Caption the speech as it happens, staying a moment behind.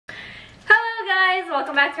guys,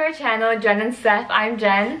 welcome back to our channel, Gen and Steph. I'm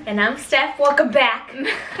Jen. And I'm Steph. Welcome back.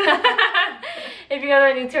 If you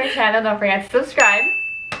guys are new to our channel, don't forget to subscribe,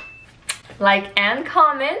 like, and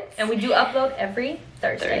comment. And we do upload every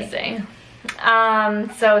Thursday.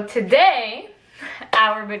 So today,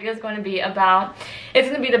 our video is going to be about, it's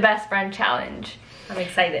going to be the best friend challenge. I'm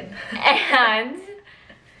excited. And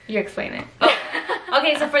you explain it. Oh.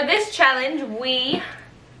 Okay, so for this challenge, we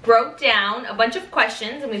broke down a bunch of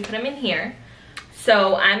questions and we put them in here.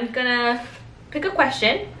 So I'm gonna pick a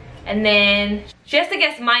question and then she has to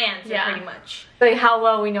guess my answer pretty much. Like how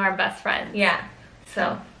well we know our best friend. Yeah.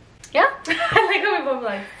 So yeah. I like how we both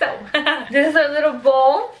like so. This is our little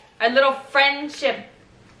bowl. Our little friendship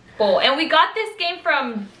bowl. And we got this game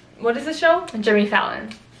from, what is the show? Jimmy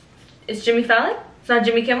Fallon. It's Jimmy Fallon? It's not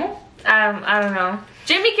Jimmy Kimmel? I don't know.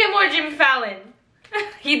 Jimmy Kimmel or Jimmy Fallon?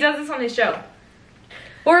 He does this on his show.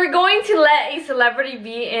 We're going to let a celebrity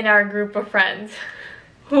be in our group of friends.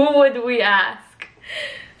 Who would we ask?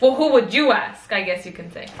 Well, who would you ask, I guess you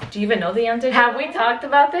can say. Do you even know the answer? Have we talked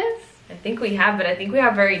about this? I think we have, but I think we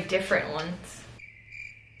have very different ones.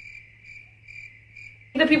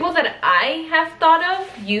 The people that I have thought of,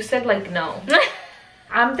 you said like no.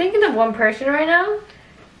 I'm thinking of one person right now,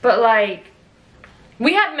 but like...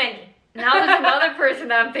 We have many. Now there's another person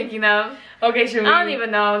that I'm thinking of. Okay, should we? I don't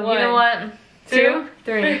even know. One, you know what? 2,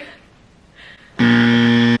 3.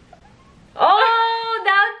 Oh,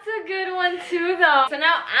 that's a good one too though. So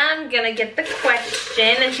now I'm gonna get the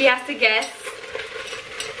question and she has to guess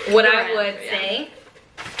what I would say.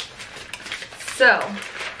 So,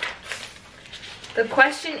 the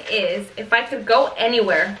question is, if I could go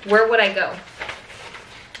anywhere, where would I go?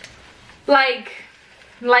 Like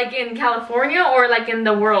in California or like in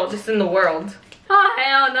the world? Just in the world. Oh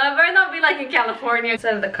hell no, it better not be like in California.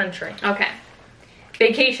 Outside of the country. Okay.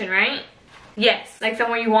 Vacation, right? Yes. Like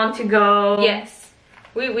somewhere you want to go. Yes.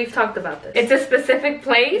 We've talked about this. It's a specific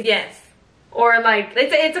place? Yes. Or like...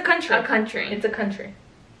 It's a country. A country. It's a country.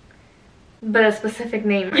 But a specific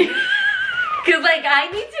name. Because like I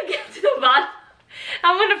need to get to the bottom.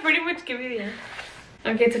 I'm gonna pretty much give you the answer.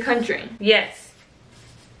 Okay, it's a country. Yes.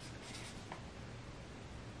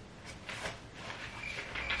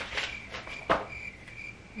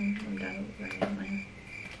 I'm done with mine.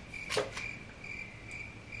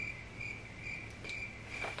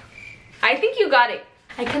 I think you got it.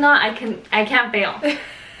 I can't fail.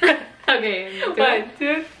 Okay. 1,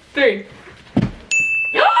 2, 3.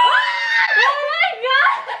 Oh my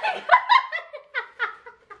god!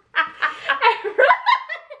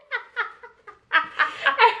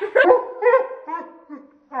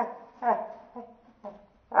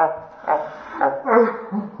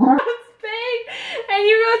 Spain, and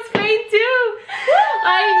you wrote Spain too.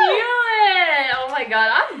 I knew it! Oh my god,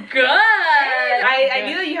 I'm good! I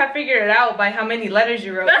knew that you had figured it out by how many letters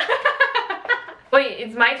you wrote. Wait,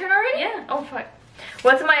 it's my turn already? Yeah. Oh fuck.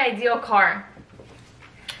 What's my ideal car?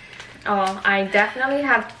 Oh, I definitely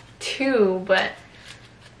have 2, but...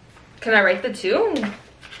 Can I write the 2?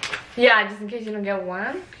 Yeah, just in case you don't get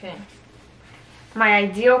one. Okay. My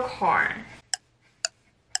ideal car.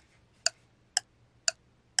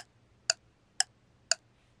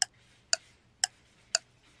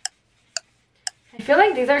 I feel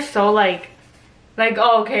like these are so like,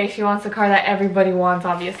 oh, okay, she wants the car that everybody wants,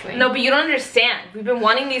 obviously. No, but you don't understand. We've been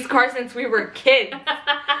wanting these cars since we were kids.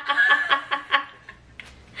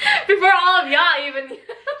 Before all of y'all even.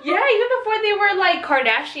 Yeah, even before they were like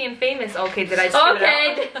Kardashian famous. Okay, did I screw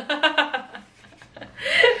it out?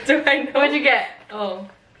 Do I know? What'd you get? Oh,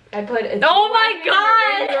 I put a Oh my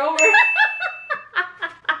god!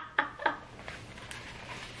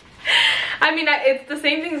 I mean, it's the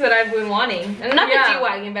same things that I've been wanting. And not the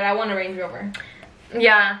G-Wagon, but I want a Range Rover.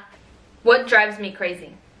 Yeah. What drives me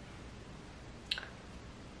crazy?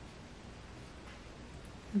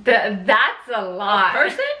 That's a lot. A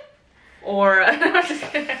person? Or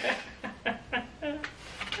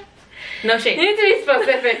no shade. You need to be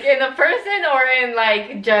specific. In a person or in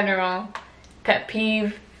like general? Pet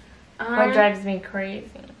peeve. What drives me crazy?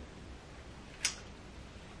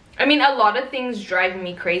 I mean, a lot of things drive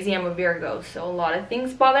me crazy. I'm a Virgo, so a lot of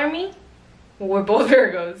things bother me. Well, we're both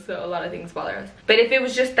Virgos, so a lot of things bother us. But if it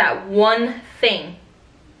was just that one thing,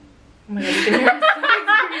 oh my god, you can hear my stomach.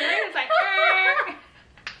 It's like,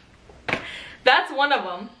 that's one of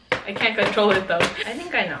them. I can't control it though. I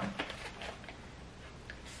think I know.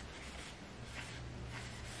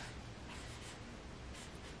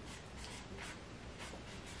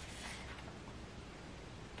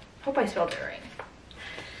 Hope I spelled it right.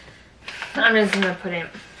 I'm just gonna put it.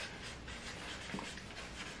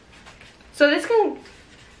 So this can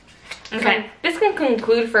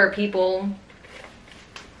conclude for people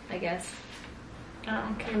I guess.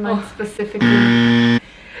 Oh, okay, mine specifically.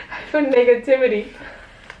 For negativity.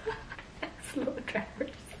 Slow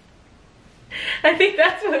drivers. I think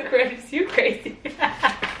that's what drives you crazy.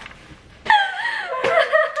 I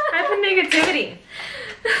put negativity.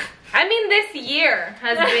 I mean, this year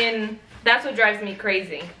has been, that's what drives me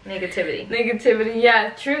crazy. Negativity. Negativity, yeah,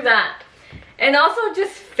 true that. And also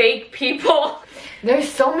just fake people. There's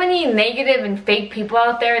so many negative and fake people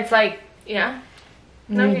out there. It's like, yeah.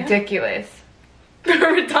 Ridiculous.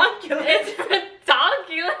 Ridiculous. It's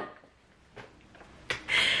ridiculous.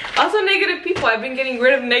 Also negative people. I've been getting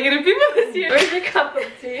rid of negative people this year. Where's your cup of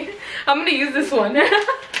tea? I'm gonna use this one.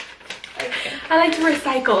 Okay. I like to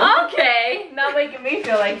recycle. Okay, not making me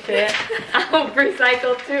feel like shit. I'll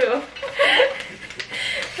recycle too.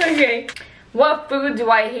 Okay. What food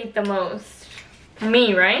do I hate the most?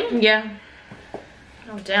 Me, right? Yeah.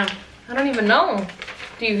 Oh damn. I don't even know.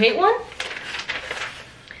 Do you hate one?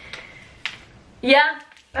 Yeah.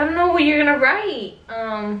 I don't know what you're gonna write.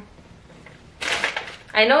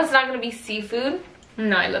 I know it's not gonna be seafood.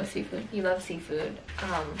 No, I love seafood. You love seafood.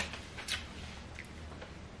 I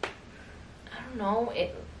don't know.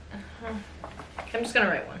 I'm just gonna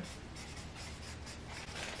write one.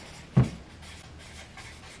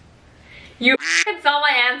 You saw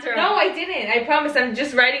my answer. No, I didn't. I promise. I'm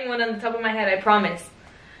just writing one on the top of my head. I promise.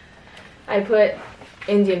 I put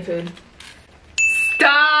Indian food.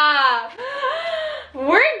 Stop.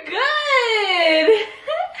 We're good.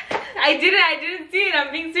 I didn't see it. I'm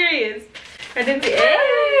being serious. I didn't see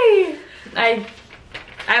it. Hey.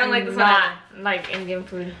 I don't like this one. Not like Indian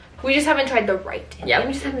food. We just haven't tried the right Indian. Yeah,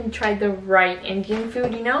 we just haven't tried the right Indian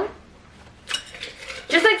food, you know?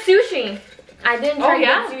 Just like sushi. I didn't try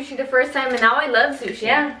good sushi the first time, and now I love sushi.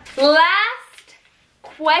 Yeah. Last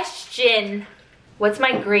question. What's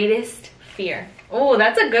my greatest fear? Oh,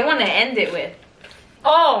 that's a good one to end it with.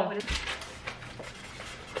 Oh.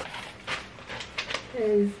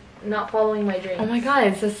 Is not following my dreams. Oh my god,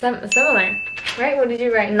 it's similar. Right? What did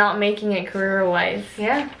you write? Not making it career-wise.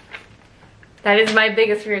 Yeah. That is my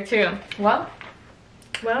biggest fear too. Well,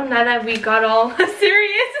 now that we got all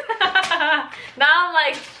serious. Now I'm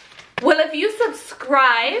like, well, if you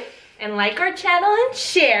subscribe and like our channel and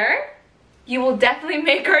share, you will definitely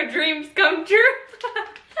make our dreams come true.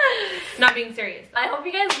 Not being serious. I hope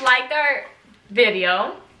you guys liked our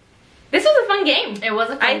video. This was a fun game. It was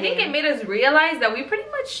a fun game. I think it made us realize that we pretty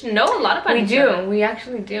much know a lot about each other. We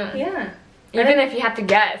actually do. Yeah. Even if you have to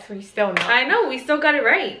guess, we still know. I know, we still got it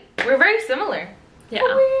right. We're very similar. Yeah.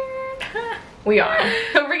 Weird. We are.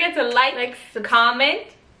 Don't forget to like, comment,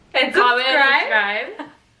 and subscribe.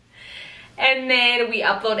 And then we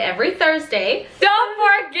upload every Thursday. Don't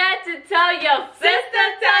forget to tell your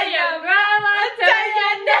sister, tell your grandma, tell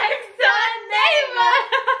your next door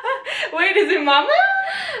neighbor. Wait, is it mama?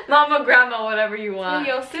 Mama, grandma, whatever you want.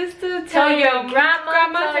 Tell your sister, tell your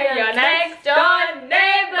grandma, tell your next door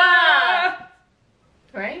neighbor.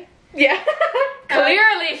 Right? Yeah.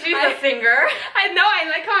 Clearly, she's a singer. I know, I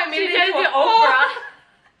like how I made it into Oprah.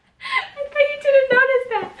 I thought you didn't notice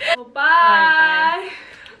that. Oh, bye.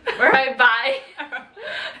 Alright, bye.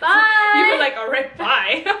 Bye. You were like, alright,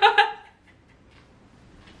 bye.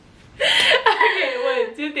 Okay,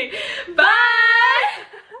 1, 2, 3. Bye.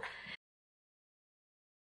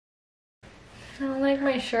 I don't like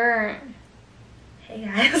my shirt. Hey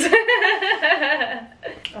guys.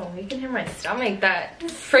 Oh, you can hear my stomach. That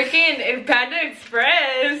freaking Panda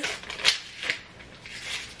Express.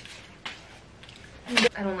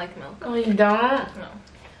 I don't like milk. Oh, you don't? No.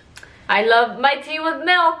 I love my tea with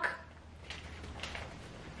milk.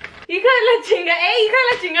 You got la chinga. Hey, you got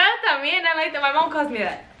la chingada también. I like that. My mom calls me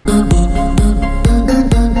that.